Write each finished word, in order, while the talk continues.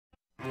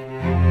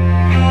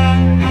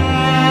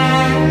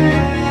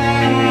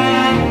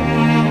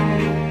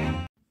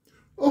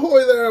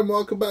and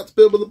welcome back to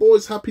Build with the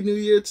Boys. Happy New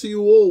Year to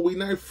you all. We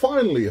now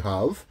finally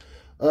have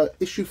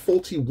issue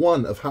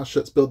 41 of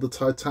Hachette's Build the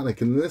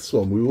Titanic. In this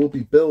one, we will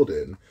be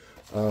building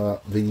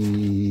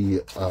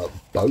the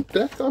boat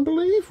deck, I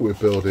believe. We're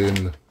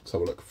building, let's have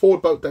a look,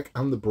 forward boat deck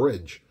and the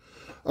bridge.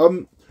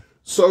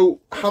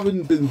 So,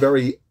 having been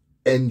very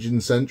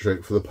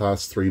engine-centric for the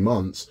past 3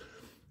 months,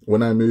 we're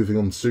now moving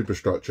on to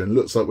superstructure, and it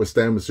looks like we're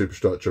staying with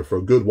superstructure for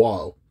a good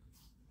while.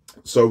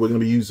 So we're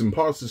going to be using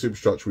parts of the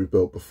superstructure we've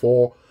built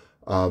before,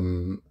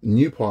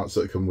 new parts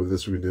that come with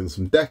this. We're doing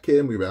some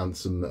decking, we've added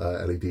some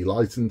LED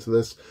lighting to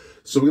this.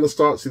 So we're going to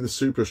start to see the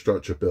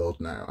superstructure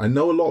build now. I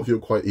know a lot of you are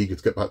quite eager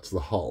to get back to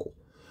the hull,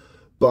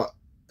 but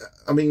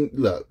I mean,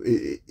 look,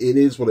 it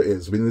is what it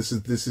is. I mean, it's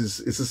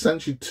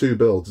essentially 2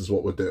 builds is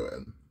what we're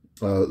doing.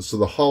 So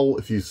the hull,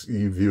 if you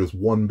view as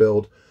 1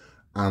 build,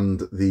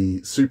 and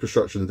the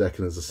superstructure and the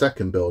decking as a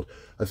 2nd build.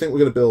 I think we're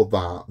going to build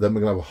that, then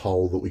we're going to have a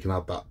hull that we can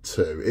add that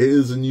to. It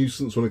is a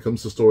nuisance when it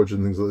comes to storage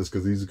and things like this,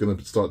 because these are going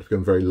to start to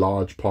become very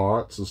large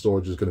parts, so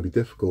storage is going to be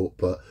difficult,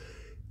 but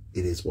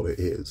it is what it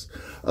is.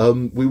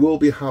 We will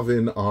be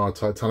having our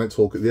Titanic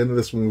talk at the end of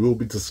this one. We will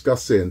be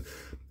discussing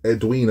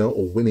Edwina,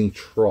 or Winnie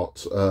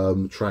Troutt,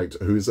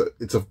 who is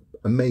it's an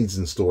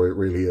amazing story, it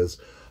really is.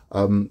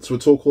 So we'll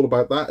talk all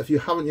about that. If you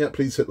haven't yet,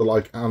 please hit the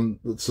like and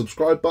the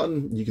subscribe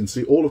button. You can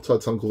see all of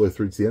Titanic all the way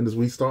through to the end as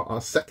we start our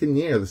 2nd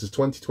year. This is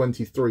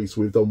 2023,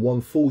 so we've done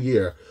 1 full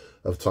year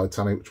of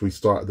Titanic, which we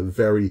started the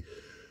very,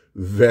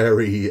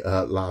 very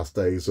last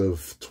days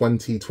of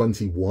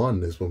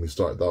 2021 is when we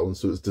started that one.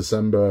 So it's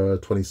December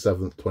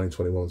 27th,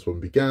 2021 is when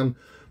we began.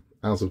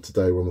 As of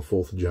today, we're on the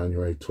 4th of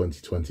January,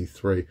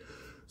 2023.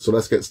 So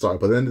let's get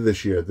started. By the end of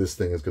this year, this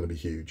thing is going to be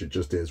huge. It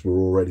just is. We're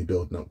already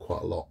building up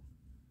quite a lot.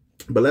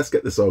 But let's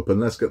get this open,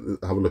 let's have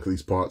a look at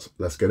these parts,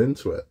 let's get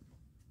into it.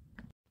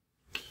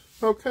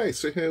 Okay,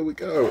 so here we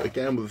go,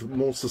 again with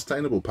more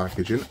sustainable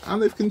packaging,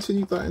 and they've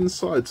continued that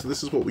inside. So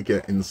this is what we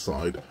get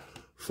inside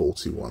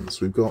 41.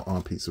 So we've got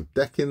our piece of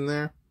deck in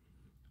there,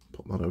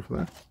 pop that over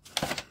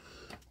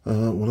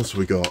there. What else have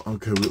we got?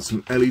 Okay, we've got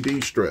some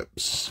LED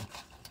strips,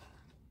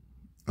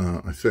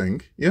 I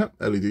think. Yeah,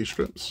 LED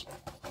strips.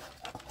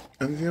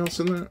 Anything else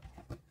in there?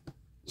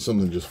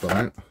 Something just fell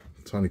out,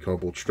 tiny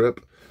cardboard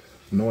strip.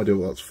 No idea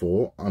what that's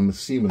for. I'm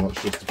assuming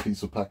that's just a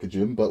piece of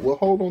packaging, but we'll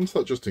hold on to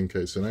that just in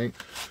case it ain't.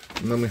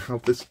 And then we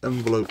have this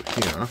envelope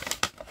here,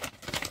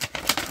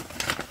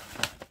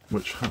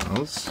 which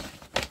has...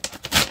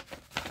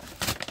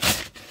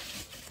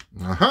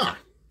 Aha!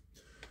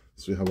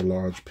 So we have a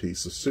large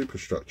piece of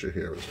superstructure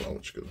here as well,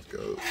 which is going to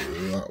go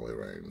that way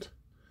around.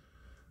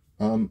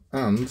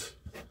 And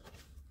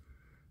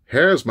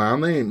hairs,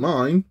 man, they ain't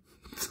mine.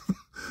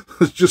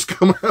 That's just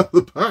come out of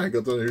the bag.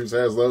 I don't know whose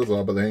hairs those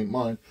are, but they ain't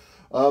mine.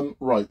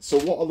 Right, so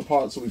what are the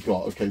parts that we've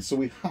got? Okay, so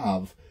we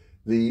have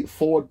the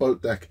forward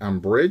boat deck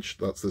and bridge.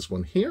 That's this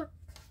one here.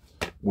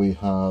 We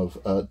have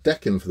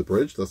decking for the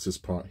bridge. That's this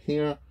part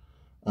here.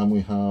 And we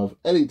have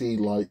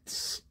LED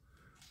lights.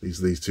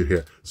 These 2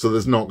 here. So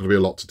there's not going to be a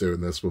lot to do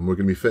in this one. We're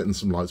going to be fitting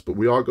some lights, but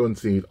we are going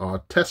to need our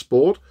test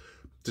board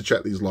to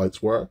check these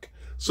lights work.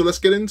 So let's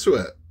get into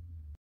it.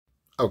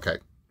 Okay,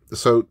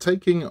 so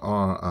taking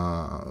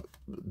our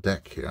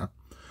deck here,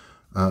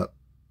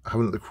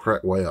 having it the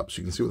correct way up so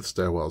you can see where the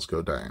stairwells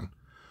go down.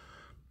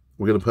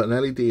 We're going to put an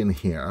LED in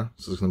here,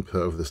 so it's going to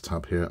put over this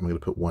tab here, and we're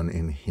going to put one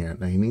in here.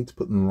 Now you need to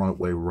put them the right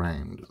way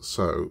round.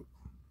 So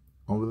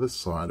over this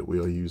side we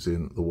are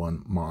using the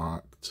one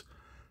marked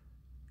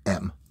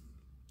M.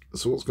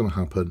 So what's going to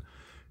happen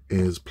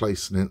is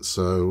placing it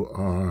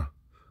so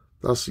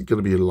that's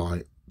going to be a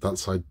light that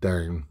side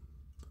down.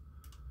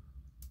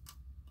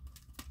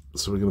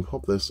 So we're going to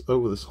pop this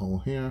over this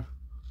hole here,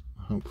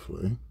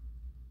 hopefully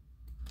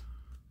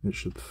it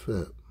should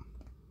fit.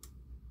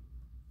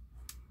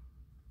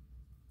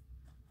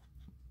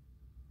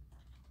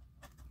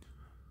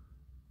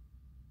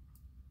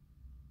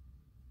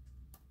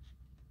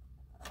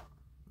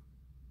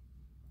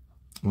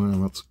 Well,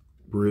 that's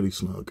really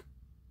snug.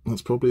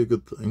 That's probably a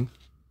good thing.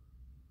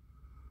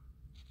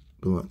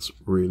 But that's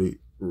really,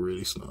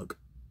 really snug.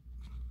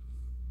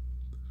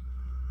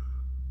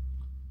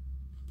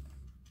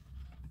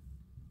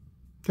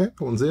 Okay, that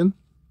one's in.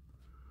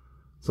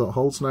 So that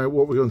holds now.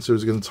 What we're going to do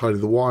is we're going to tidy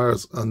the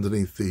wires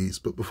underneath these,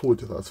 but before we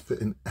do that, let's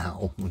fit in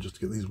L, and just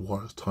to get these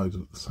wires tied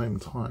at the same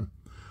time.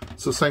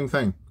 So same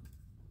thing.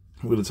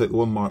 We're going to take the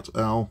one marked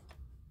L,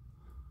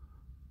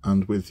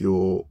 and with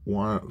your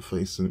wire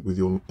facing, with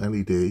your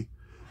LED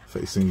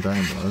facing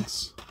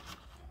downwards,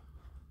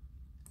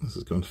 this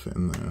is going to fit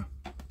in there.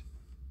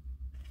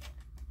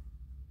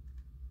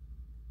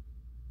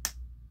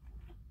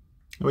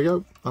 There we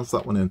go. That's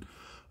that one in.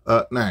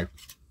 Now,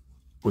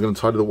 we're going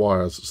to tidy the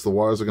wires, so the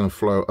wires are going to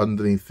flow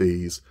underneath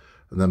these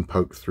and then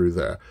poke through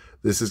there.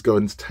 This is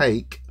going to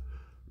take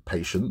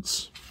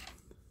patience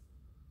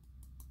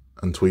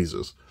and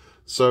tweezers.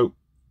 So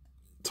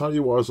tidy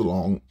your wires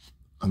along,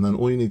 and then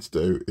all you need to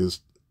do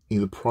is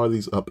either pry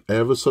these up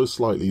ever so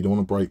slightly, you don't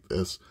want to break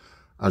this,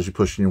 as you're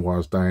pushing your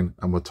wires down,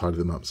 and we'll tidy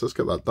them up. So let's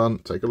get that done,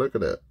 take a look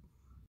at it.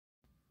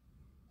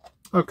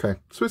 Okay,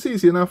 so it's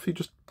easy enough. You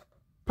just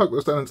poke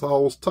those down into the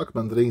holes, tuck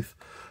them underneath,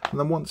 and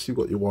then once you've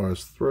got your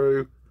wires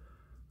through,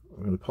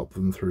 I'm going to pop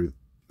them through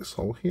this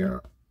hole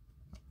here,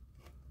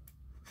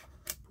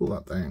 pull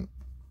that down,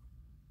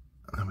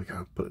 and there we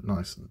go, put it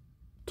nice and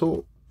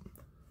taut.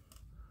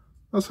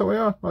 That's how we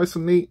are, nice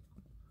and neat.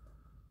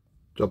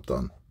 Job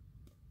done.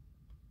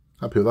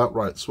 Happy with that?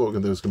 Right, so what we're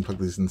going to do is going to plug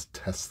these in to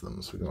test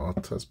them. So we've got our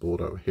test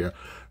board over here.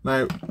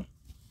 Now,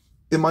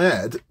 in my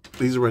head,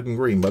 these are red and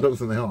green, but I don't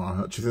think they are.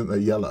 I actually think they're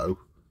yellow.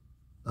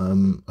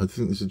 I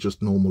think these are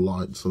just normal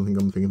lights. I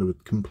think I'm thinking of a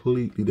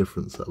completely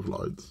different set of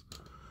lights.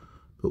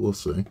 But we'll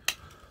see.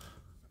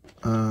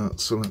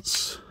 So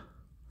let's...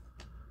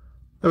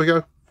 There we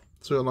go.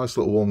 So a nice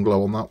little warm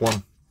glow on that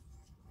one.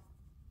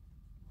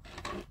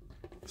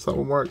 So that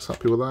one works.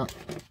 Happy with that.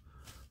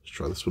 Let's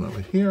try this one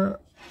over here.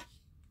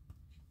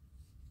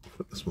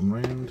 Flip this one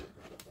round.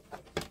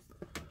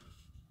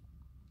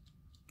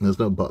 There's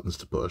no buttons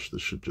to push.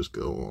 This should just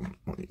go on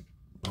when you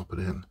pop it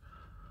in.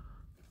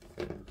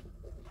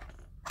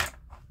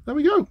 There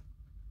we go.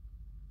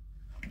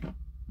 There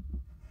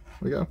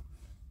we go.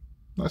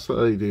 Nice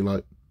little LED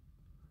light.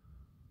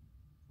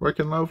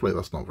 Working lovely.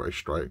 That's not very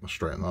straight. I'll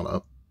straighten that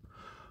up.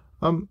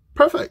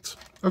 Perfect.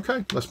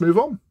 Okay, let's move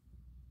on.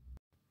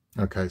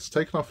 Okay, so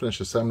taking our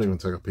finished assembly, we're going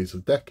to take a piece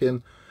of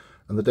decking,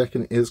 and the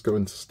decking is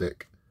going to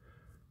stick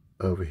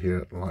over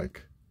here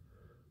like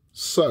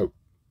so.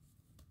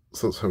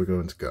 So that's how we're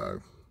going to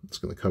go. It's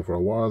going to cover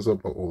our wires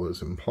up, put all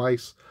those in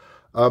place.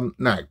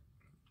 Now,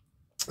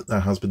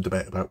 there has been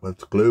debate about whether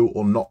to glue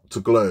or not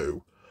to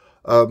glue.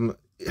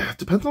 It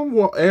depends on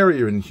what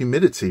area and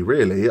humidity,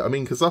 really. I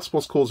mean, because that's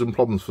what's causing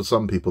problems for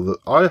some people. That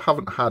I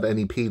haven't had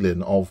any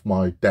peeling of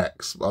my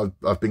decks.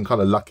 I've been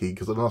kind of lucky,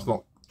 because I know that's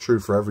not true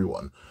for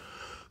everyone.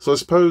 So I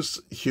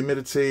suppose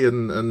humidity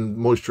and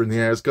moisture in the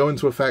air is going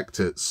to affect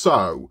it.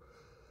 So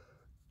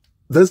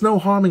there's no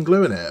harm in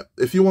gluing it.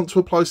 If you want to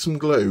apply some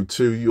glue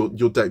to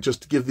your deck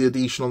just to give the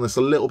adhesion on this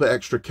a little bit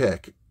extra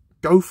kick,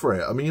 go for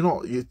it. I mean, you're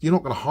not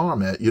going to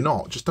harm it. You're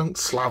not. Just don't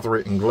slather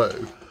it in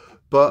glue.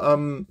 But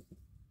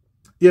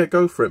yeah,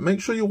 go for it.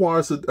 Make sure your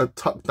wires are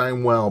tucked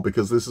down well,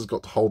 because this has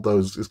got to hold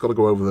those. It's got to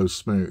go over those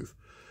smooth.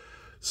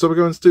 So we're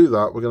going to do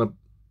that. We're going to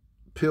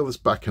peel this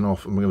backing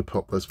off, and we're going to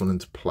pop this one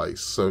into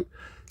place. So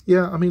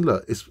yeah, I mean,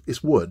 look,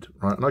 it's wood,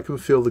 right? And I can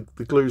feel the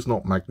glue's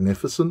not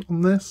magnificent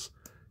on this.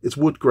 It's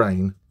wood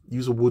grain.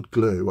 Use a wood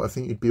glue. I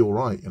think you'd be all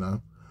right, you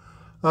know.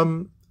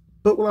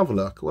 But we'll have a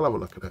look. We'll have a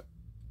look at it.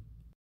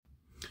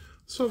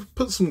 So I've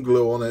put some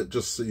glue on it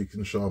just so you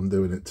can show I'm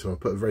doing it too. I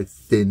put a very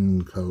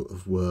thin coat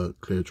of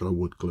clear dry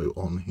wood glue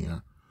on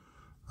here.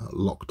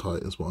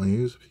 Loctite is what I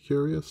use, if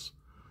you're curious.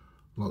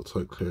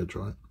 Loctite clear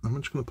dry. I'm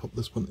just going to pop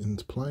this one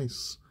into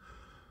place.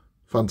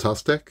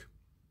 Fantastic.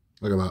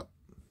 Look at that.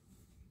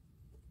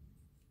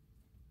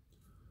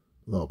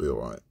 That'll be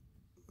alright.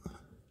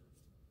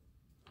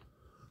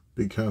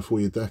 Be careful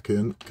with your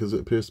decking, because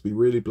it appears to be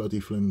really bloody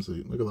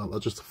flimsy. Look at that,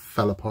 that just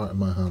fell apart in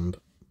my hand.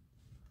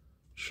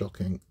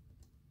 Shocking.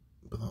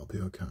 But that'll be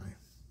okay.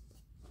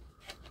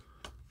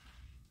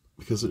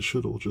 Because it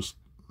should all just,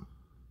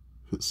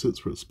 if it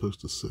sits where it's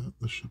supposed to sit,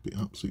 this should be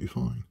absolutely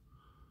fine.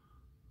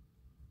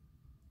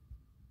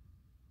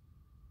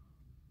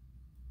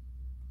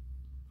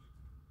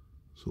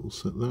 So it'll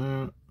sit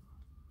there.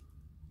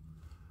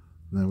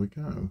 There we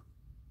go.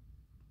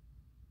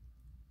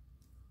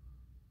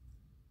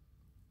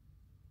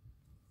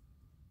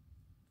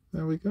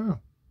 There we go.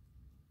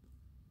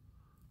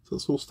 So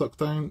it's all stuck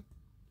down.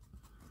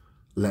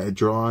 Let it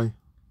dry.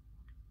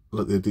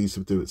 Let the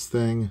adhesive do its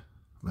thing.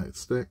 Let it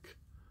stick.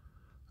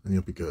 And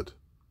you'll be good.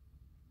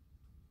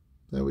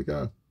 There we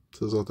go.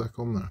 So there's our deck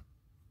on there.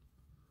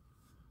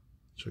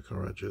 Check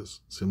our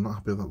edges. See, I'm not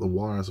happy that the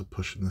wires are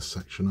pushing this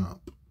section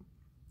up,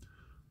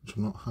 which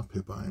I'm not happy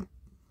about.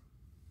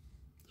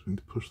 So we need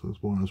to push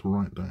those wires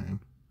right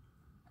down.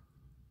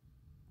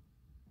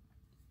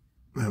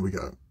 There we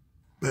go.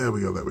 There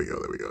we go, there we go,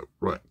 there we go.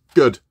 Right,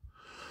 good.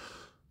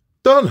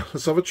 Done.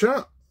 Let's have a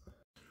chat.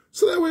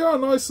 So there we are,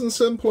 nice and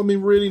simple. I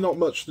mean, really not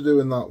much to do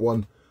in that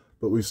one,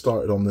 but we've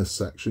started on this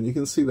section. You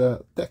can see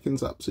the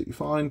decking's absolutely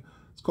fine.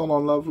 It's gone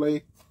on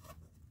lovely.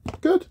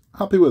 Good.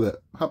 Happy with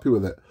it. Happy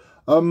with it.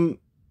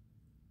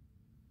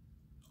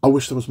 I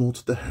wish there was more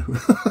to do.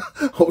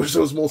 I wish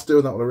there was more to do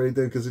in that one. I really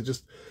do, because it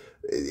just,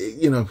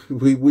 you know,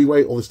 we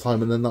wait all this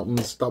time, and then that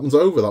one's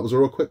over. That was a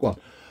real quick one.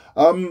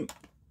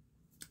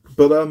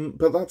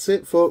 But that's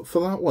it for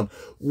that one.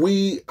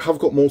 We have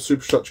got more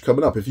superstructure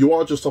coming up. If you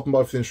are just stopping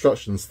by for the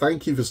instructions,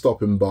 thank you for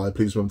stopping by.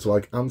 Please remember to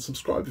like and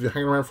subscribe. If you're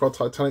hanging around for our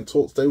Titanic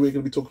talk today, we're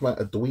going to be talking about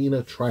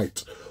Edwina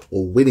Troutt,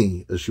 or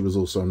Winnie, as she was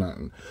also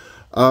known.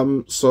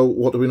 So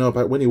what do we know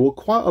about Winnie? Well,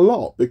 quite a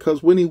lot,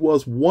 because Winnie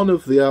was one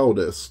of the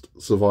eldest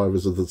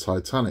survivors of the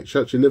Titanic. She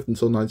actually lived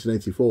until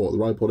 1984, at the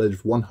ripe old age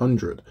of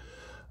 100.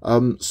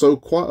 So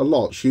quite a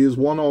lot. She is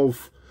one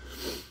of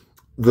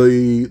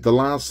the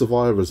last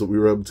survivors that we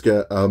were able to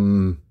get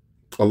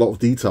a lot of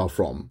detail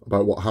from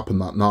about what happened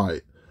that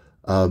night.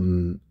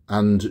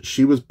 And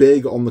she was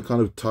big on the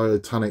kind of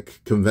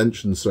Titanic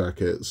convention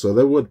circuit. So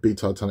there would be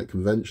Titanic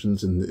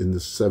conventions in the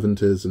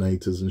 70s and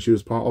 80s, and she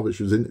was part of it.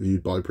 She was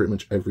interviewed by pretty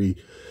much every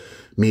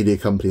media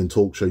company and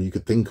talk show you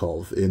could think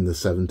of in the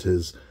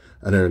 70s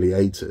and early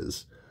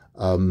 80s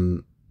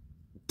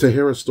to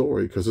hear her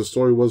story, because her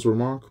story was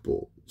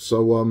remarkable.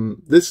 So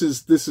this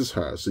is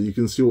her. So you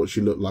can see what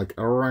she looked like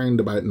around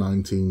about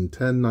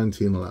 1910,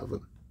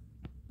 1911.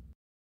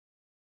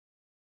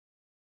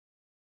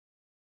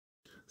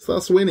 So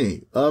that's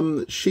Winnie.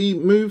 She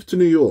moved to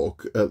New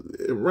York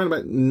around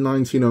about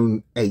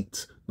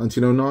 1908,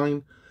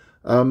 1909,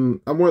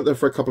 and worked there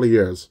for a couple of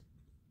years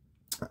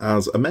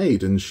as a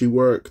maid. And she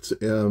worked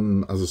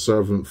as a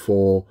servant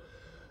for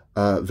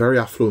very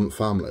affluent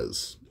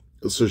families.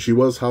 So she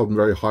was held in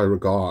very high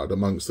regard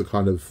amongst the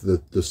kind of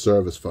the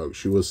service folks.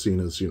 She was seen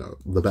as, you know,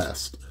 the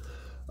best.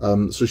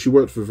 So she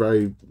worked for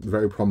very,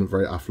 very prominent,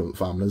 very affluent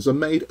families and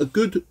made a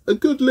good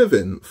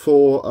living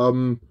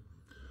for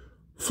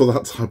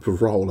that type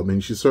of role. I mean,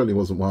 she certainly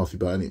wasn't wealthy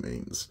by any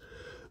means,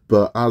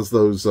 but as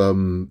those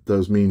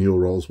menial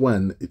roles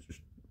went,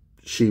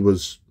 she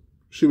was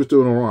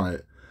doing all right.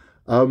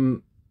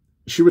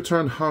 She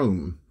returned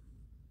home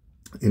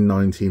in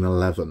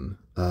 1911,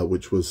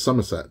 which was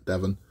Somerset,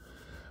 Devon,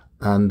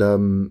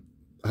 and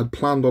had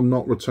planned on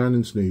not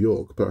returning to New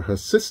York, but her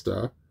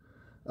sister,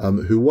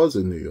 who was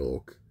in New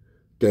York,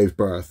 gave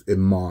birth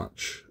in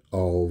March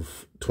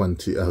of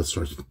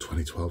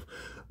 2012,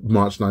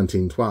 March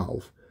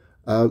 1912.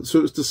 So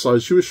it was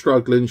decided, she was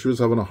struggling, she was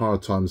having a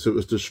hard time, so it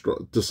was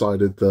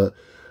decided that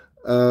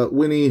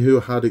Winnie,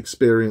 who had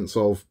experience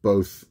of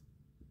both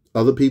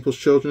other people's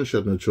children, she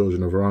had no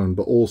children of her own,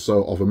 but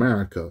also of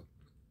America,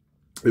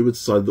 it was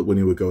decided that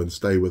Winnie would go and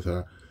stay with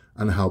her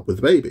and help with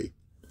the baby.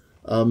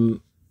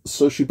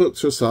 So she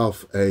booked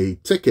herself a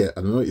ticket.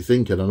 I don't know what you're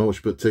thinking, I know what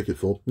she booked a ticket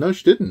for. No,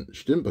 she didn't.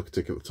 She didn't book a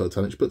ticket for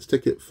Titanic, she booked a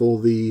ticket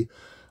for the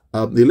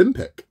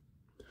Olympic.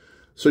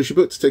 So she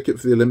booked a ticket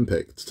for the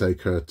Olympic to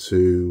take her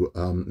to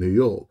New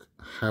York.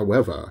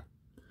 However,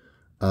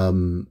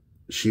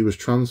 she was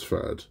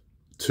transferred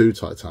to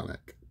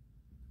Titanic,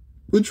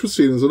 which was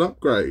seen as an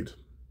upgrade.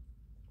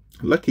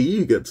 Lucky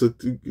you get to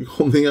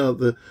on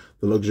the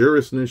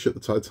luxurious new ship, the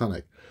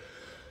Titanic.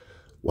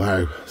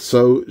 Wow.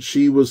 So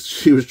she was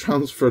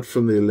transferred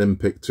from the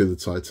Olympic to the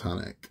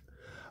Titanic.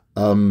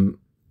 And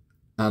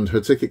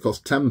her ticket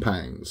cost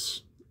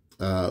 £10,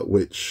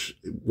 which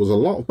was a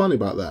lot of money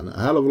back then,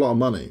 a hell of a lot of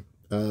money.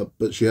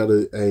 But she had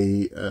a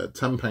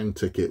 £10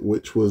 ticket,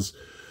 which was,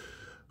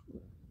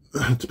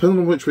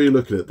 depending on which way you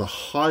look at it, the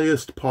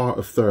highest part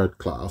of third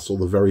class or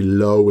the very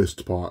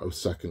lowest part of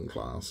second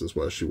class is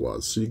where she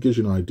was. So it gives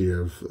you an idea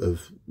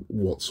of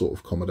what sort of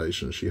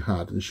accommodation she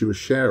had. And she was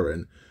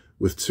sharing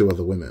with two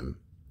other women.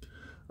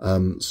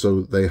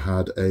 So they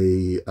had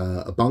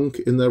a bunk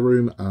in their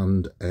room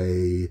and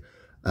a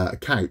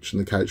couch,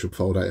 and the couch would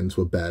fold out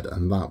into a bed,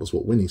 and that was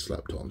what Winnie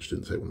slept on. She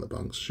didn't take one of the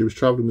bunks. She was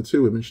travelling with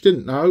two women. She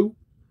didn't know.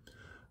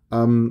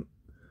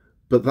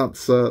 But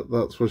that's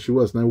where she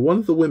was. Now, one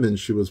of the women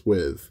she was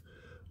with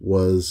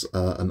was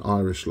an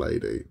Irish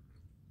lady,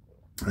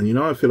 and you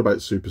know how I feel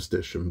about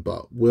superstition,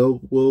 but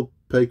we'll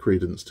pay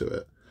credence to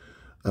it.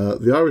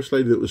 The Irish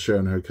lady that was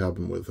sharing her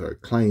cabin with her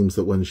claims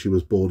that when she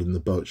was boarding the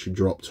boat, she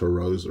dropped her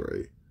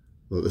rosary.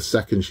 That the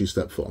second she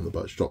stepped foot on the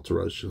boat, she dropped her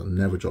rosary. She said, "I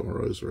never dropped my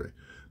rosary."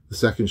 The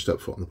second she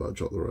stepped foot on the boat,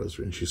 dropped the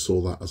rosary, and she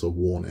saw that as a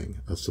warning,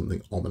 as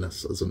something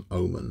ominous, as an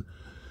omen.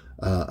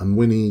 And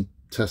Winnie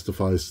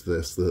testifies to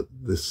this, that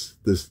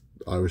this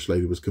Irish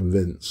lady was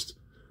convinced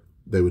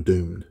they were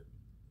doomed,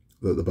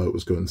 that the boat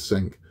was going to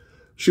sink.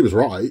 She was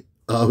right,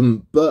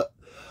 but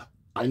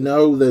I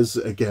know there's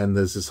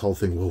this whole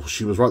thing, well,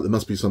 she was right, there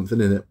must be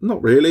something in it.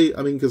 Not really.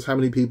 I mean, because how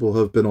many people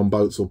have been on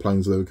boats or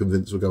planes they were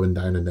convinced were going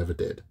down and never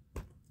did?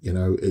 You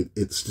know,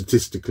 it's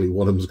statistically,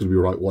 one of them's going to be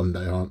right one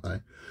day, aren't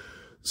they?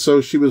 So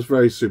she was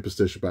very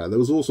superstitious about it. There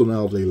was also an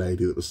elderly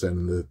lady that was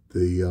staying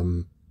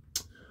in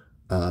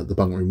the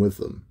bunk room with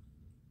them.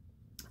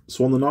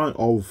 So on the night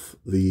of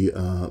the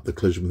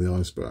collision with the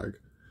iceberg,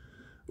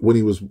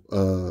 Winnie was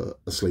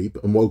asleep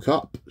and woke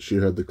up. She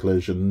heard the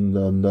collision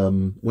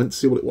and went to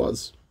see what it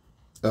was.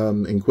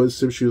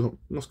 Inquisitive, she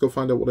must go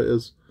find out what it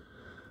is.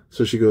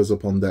 So she goes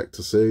up on deck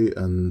to see,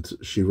 and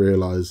she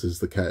realises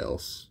the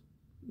chaos.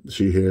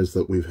 She hears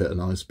that we've hit an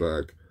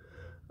iceberg,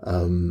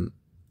 and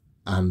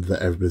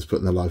that everybody's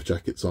putting their life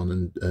jackets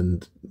on.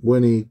 And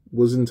Winnie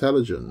was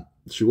intelligent.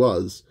 She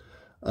was,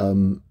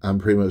 and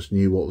pretty much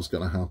knew what was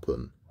going to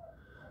happen.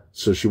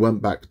 So she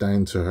went back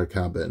down to her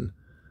cabin,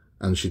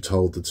 and she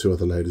told the two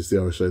other ladies, the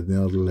Irish lady and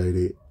the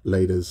elderly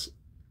ladies,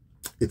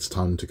 it's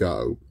time to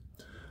go.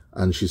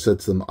 And she said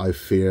to them, I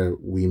fear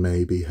we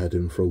may be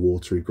heading for a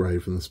watery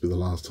grave, and this will be the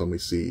last time we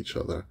see each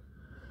other.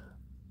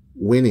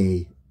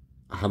 Winnie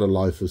had a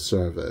life of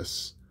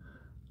service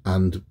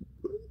and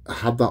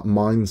had that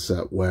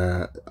mindset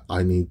where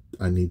I need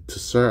to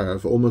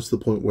serve, almost to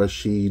the point where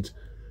she'd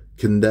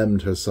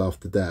condemned herself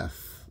to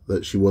death,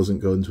 that she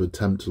wasn't going to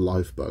attempt a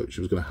lifeboat. She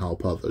was going to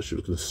help others. She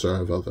was going to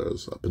serve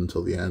others up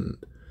until the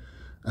end.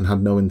 and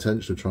had no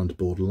intention of trying to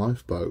board a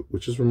lifeboat,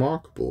 which is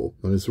remarkable.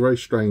 I mean, it's a very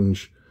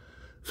strange,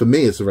 for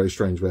me, it's a very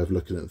strange way of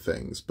looking at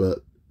things, but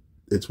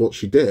it's what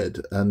she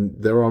did. And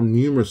there are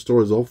numerous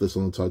stories of this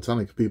on the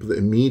Titanic, of people that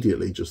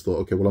immediately just thought,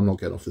 okay, well, I'm not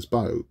getting off this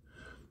boat,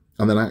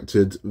 and then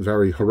acted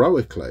very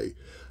heroically.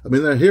 I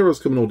mean, their heroes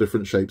come in all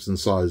different shapes and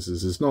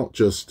sizes. It's not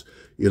just,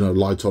 you know,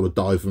 Lightoller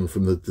diving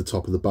from the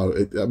top of the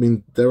boat. I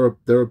mean, there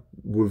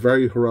were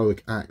very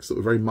heroic acts that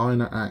were very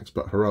minor acts,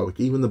 but heroic.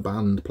 Even the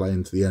band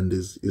playing to the end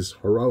is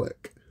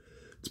heroic.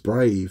 It's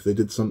brave. They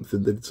did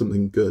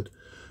something good.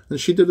 And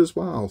she did as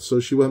well. So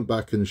she went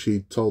back and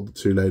she told the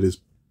two ladies,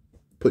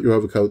 put your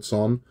overcoats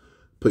on,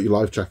 put your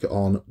life jacket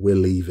on, we're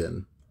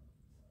leaving.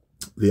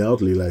 The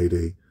elderly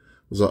lady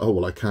was like, oh,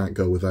 well, I can't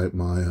go without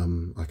my,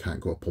 I can't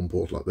go up on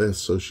board like this.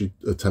 So she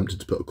attempted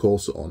to put a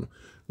corset on.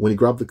 When he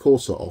grabbed the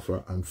corset off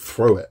her and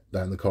threw it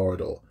down the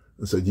corridor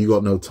and said, you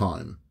got no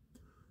time.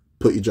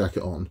 Put your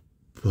jacket on.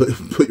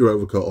 Put your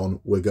overcoat on.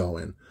 We're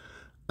going.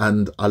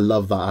 And I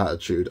love that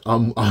attitude.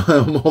 I'm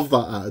of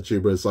that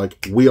attitude where it's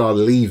like, we are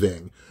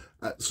leaving.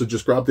 So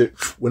just grabbed it.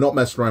 We're not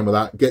messing around with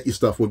that. Get your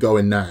stuff. We're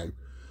going now.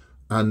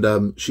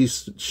 And she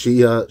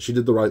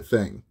did the right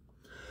thing.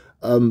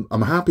 I'm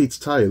happy to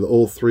tell you that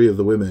all three of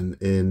the women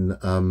in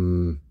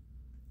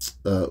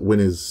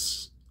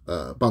Winnie's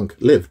bunk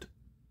lived,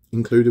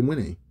 including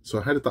Winnie. So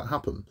how did that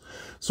happen?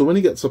 So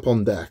Winnie gets up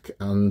on deck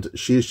and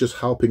she is just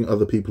helping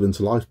other people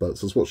into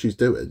lifeboats. That's what she's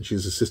doing.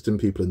 She's assisting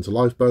people into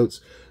lifeboats.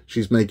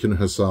 She's making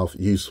herself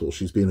useful.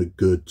 She's being a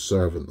good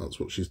servant. That's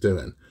what she's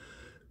doing.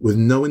 With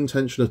no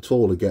intention at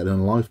all of getting in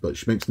a lifeboat.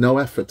 She makes no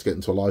effort to get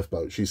into a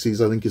lifeboat. She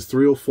sees, I think, it's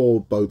 3 or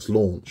 4 boats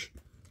launch.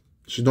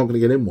 She's not going to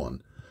get in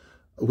one,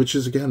 which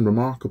is, again,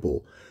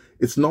 remarkable.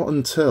 It's not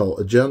until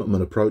a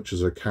gentleman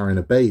approaches her carrying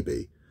a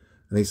baby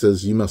and he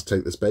says, you must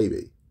take this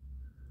baby.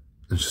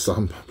 And she's like,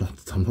 I'm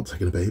not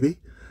taking a baby.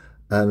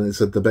 And it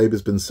said the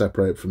baby's been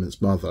separated from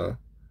its mother.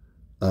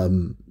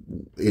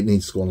 It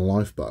needs to go on a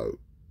lifeboat.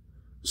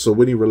 So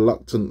Winnie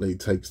reluctantly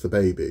takes the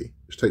baby.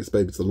 She takes the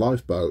baby to the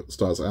lifeboat,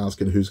 starts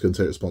asking who's going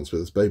to take responsibility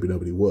for this baby.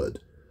 Nobody would.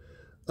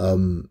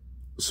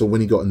 So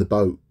Winnie got in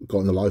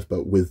the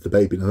lifeboat with the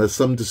baby. Now there's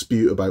some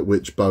dispute about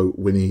which boat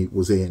Winnie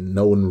was in.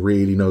 No one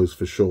really knows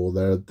for sure.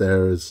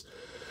 There's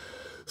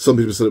some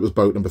people said it was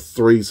boat number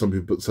 3. Some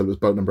people said it was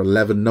boat number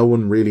 11. No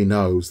one really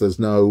knows.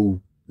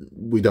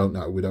 We don't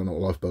know. We don't know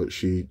what lifeboat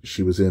she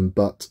was in,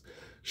 but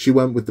she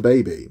went with the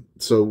baby.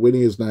 So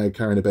Winnie is now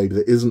carrying a baby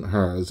that isn't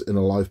hers in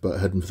a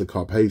lifeboat heading for the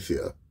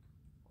Carpathia.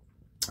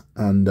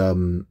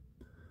 And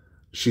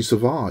she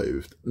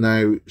survived.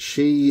 Now,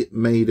 she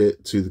made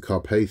it to the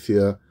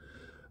Carpathia,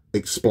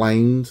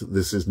 explained,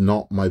 this is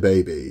not my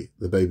baby.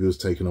 The baby was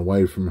taken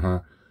away from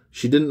her.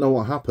 She didn't know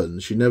what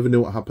happened. She never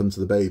knew what happened to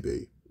the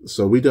baby.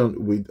 So we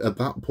at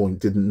that point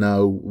didn't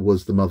know,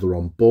 was the mother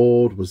on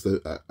board? Was the,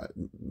 I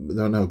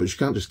don't know, but she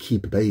can't just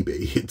keep a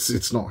baby.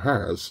 It's not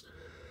hers.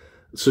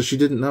 So she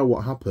didn't know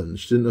what happened.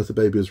 She didn't know if the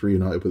baby was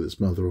reunited with its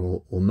mother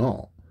or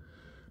not.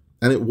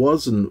 And it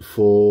wasn't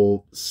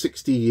for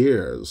 60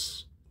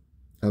 years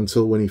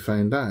until Winnie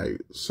found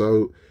out.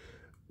 So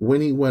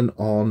Winnie went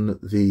on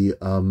the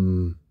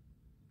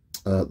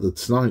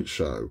Tonight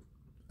Show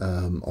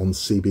on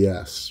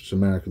CBS, which is an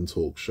American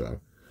talk show,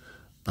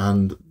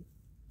 and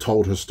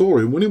told her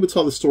story. And Winnie would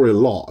tell the story a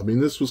lot. I mean,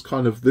 this was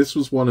one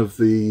of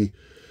the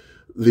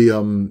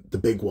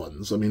big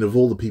ones. I mean, of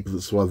all the people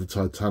that survived the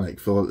Titanic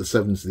for like the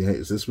 70s and the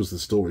 80s, this was the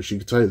story. She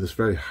could tell you this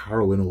very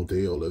harrowing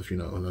ordeal of, you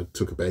know, and I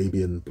took a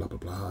baby and blah, blah,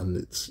 blah. And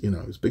it's, you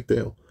know, it's a big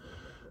deal.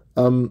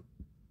 And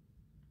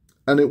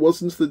it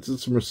wasn't until they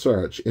did some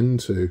research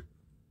into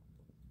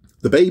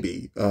the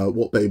baby,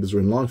 what babies are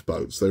in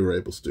lifeboats, they were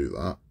able to do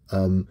that.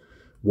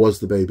 Was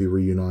the baby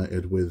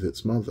reunited with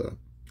its mother?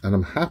 And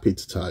I'm happy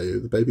to tell you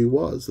the baby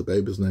was. The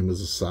baby's name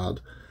was Assad.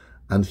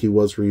 And he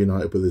was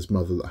reunited with his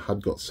mother that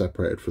had got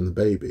separated from the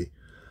baby.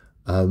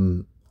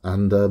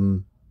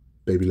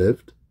 Baby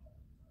lived,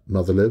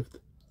 mother lived,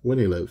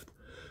 Winnie lived.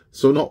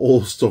 So not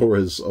all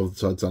stories of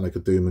the Titanic are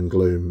doom and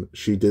gloom.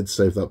 She did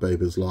save that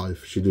baby's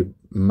life. She did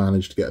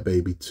manage to get a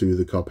baby to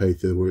the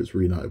Carpathia where it's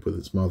reunited with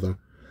its mother.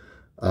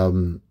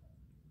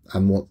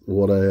 And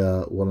what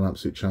an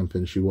absolute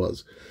champion she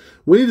was.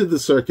 Winnie did the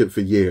circuit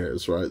for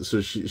years, right?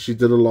 So she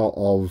did a lot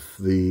of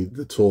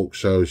the talk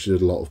show. She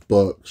did a lot of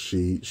books.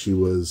 She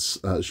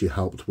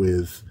helped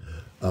with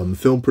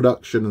film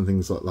production and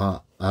things like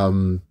that.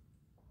 And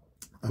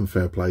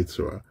fair play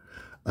to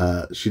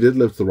her. She did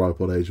live to the ripe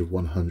old age of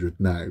 100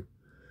 now.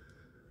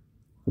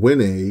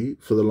 Winnie,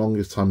 for the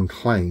longest time,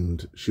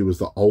 claimed she was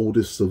the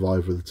oldest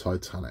survivor of the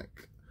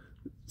Titanic.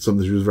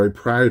 Something she was very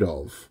proud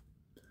of.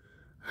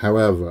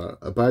 However,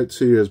 about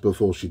 2 years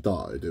before she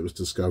died, it was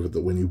discovered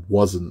that Winnie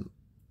wasn't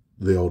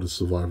the oldest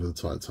survivor of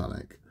the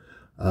Titanic.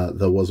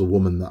 There was a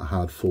woman that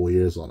had 4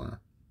 years on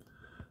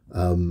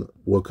her.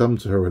 We'll come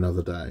to her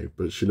another day,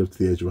 but she lived to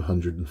the age of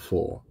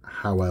 104.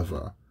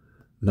 However,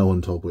 no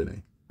one told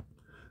Winnie.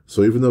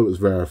 So even though it was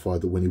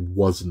verified that Winnie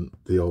wasn't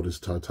the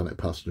oldest Titanic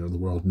passenger in the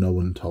world, no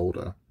one told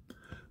her.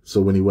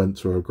 So Winnie went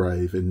to her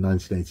grave in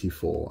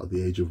 1984 at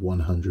the age of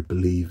 100,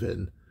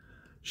 believing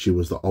she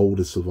was the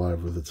oldest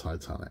survivor of the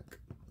Titanic.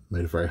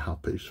 Made her very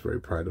happy. She's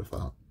very proud of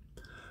that.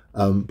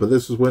 But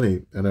this was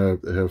Winnie in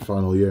her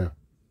final year.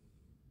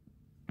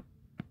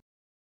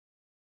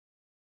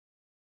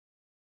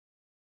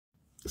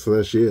 So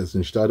there she is,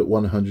 and she died at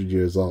 100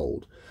 years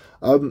old.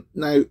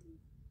 Now,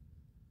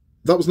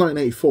 that was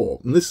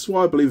 1984, and this is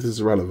why I believe this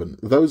is relevant.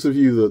 Those of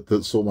you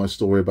that saw my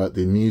story about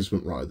the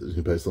amusement ride that's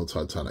based on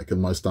Titanic,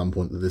 and my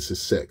standpoint that this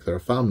is sick, there are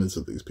families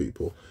of these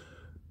people.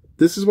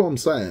 This is what I'm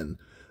saying.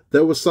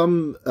 There was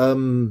some...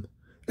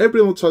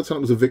 everybody on the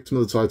Titanic was a victim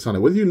of the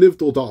Titanic. Whether you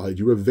lived or died,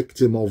 you were a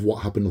victim of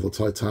what happened on the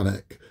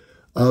Titanic.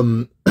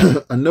 And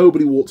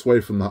nobody walks away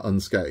from that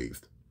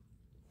unscathed.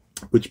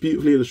 Which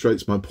beautifully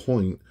illustrates my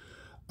point,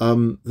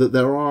 that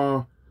there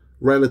are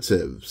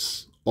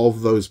relatives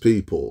of those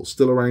people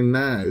still around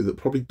now that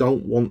probably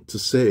don't want to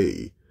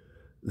see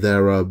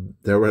their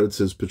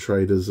relatives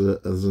portrayed as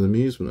an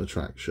amusement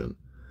attraction.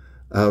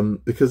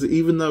 Because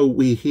even though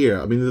we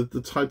hear, I mean,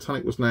 the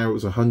Titanic was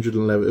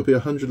 111, it'll be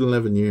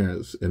 111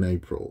 years in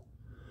April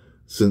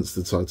since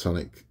the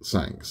Titanic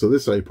sank. So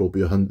this April will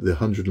be the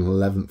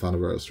 111th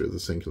anniversary of the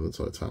sinking of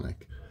the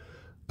Titanic,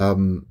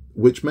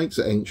 which makes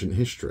it ancient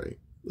history.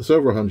 It's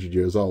over 100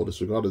 years old. It's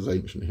regarded as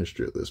ancient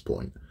history at this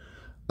point.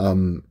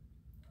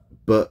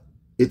 But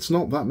it's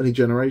not that many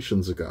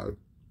generations ago.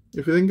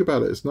 If you think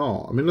about it, it's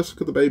not. I mean, let's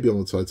look at the baby on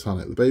the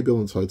Titanic. The baby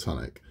on the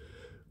Titanic,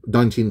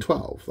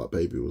 1912, that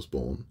baby was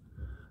born.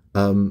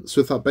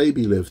 So if that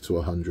baby lived to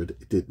 100,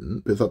 it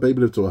didn't. But if that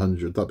baby lived to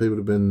 100, that baby would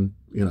have been,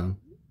 you know,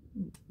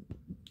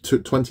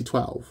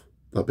 2012,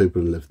 that baby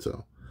would have lived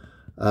to.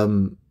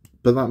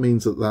 But that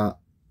means that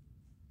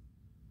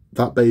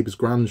baby's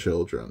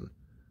grandchildren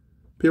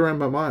be around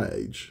about my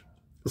age.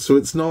 So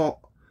it's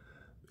not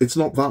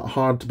that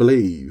hard to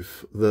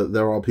believe that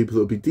there are people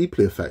that would be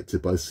deeply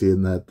affected by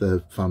seeing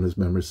their family's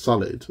memories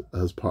sullied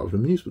as part of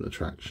an amusement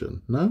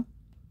attraction, no?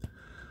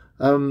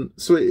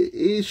 So it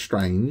is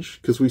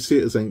strange, because we see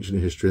it as ancient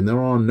history, and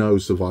there are no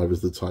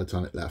survivors of the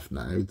Titanic left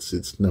now.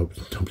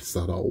 Nobody's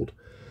that old.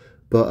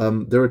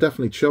 But there are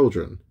definitely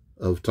children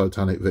of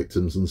Titanic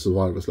victims and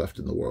survivors left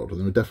in the world, and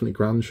there are definitely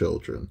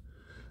grandchildren,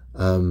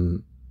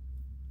 and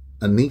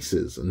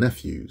nieces and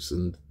nephews,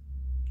 and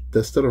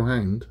they're still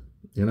around,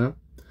 you know.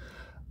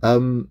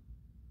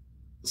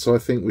 So I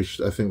think we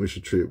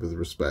should treat it with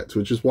respect,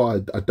 which is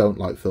why I don't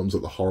like films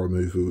like the horror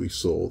movie we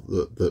saw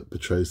that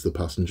portrays the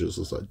passengers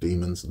as like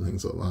demons and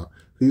things like that.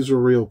 These are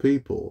real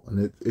people,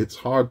 and it's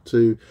hard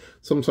to,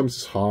 sometimes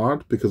it's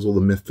hard because of all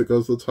the myth that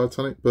goes with the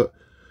Titanic, but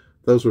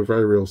those were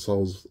very real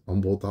souls on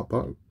board that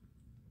boat.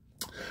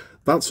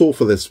 That's all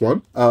for this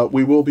one.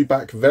 We will be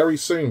back very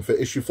soon for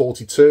issue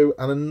 42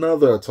 and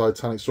another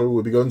Titanic story.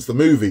 We'll be going to the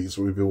movies.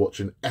 We'll be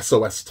watching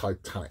SOS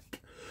Titanic.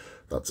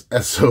 That's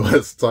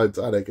SOS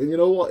Titanic. And you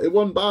know what? It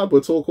wasn't bad.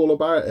 We'll talk all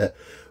about it.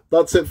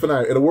 That's it for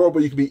now. In a world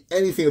where you can be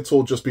anything at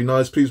all, just be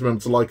nice. Please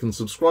remember to like and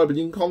subscribe. And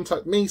you can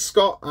contact me,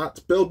 Scott,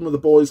 at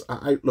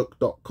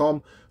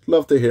buildingwiththeboys@outlook.com.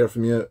 Love to hear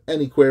from you.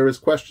 Any queries,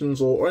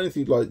 questions, or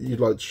anything you'd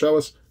like to show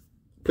us,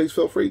 please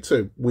feel free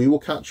to. We will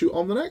catch you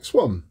on the next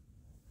one.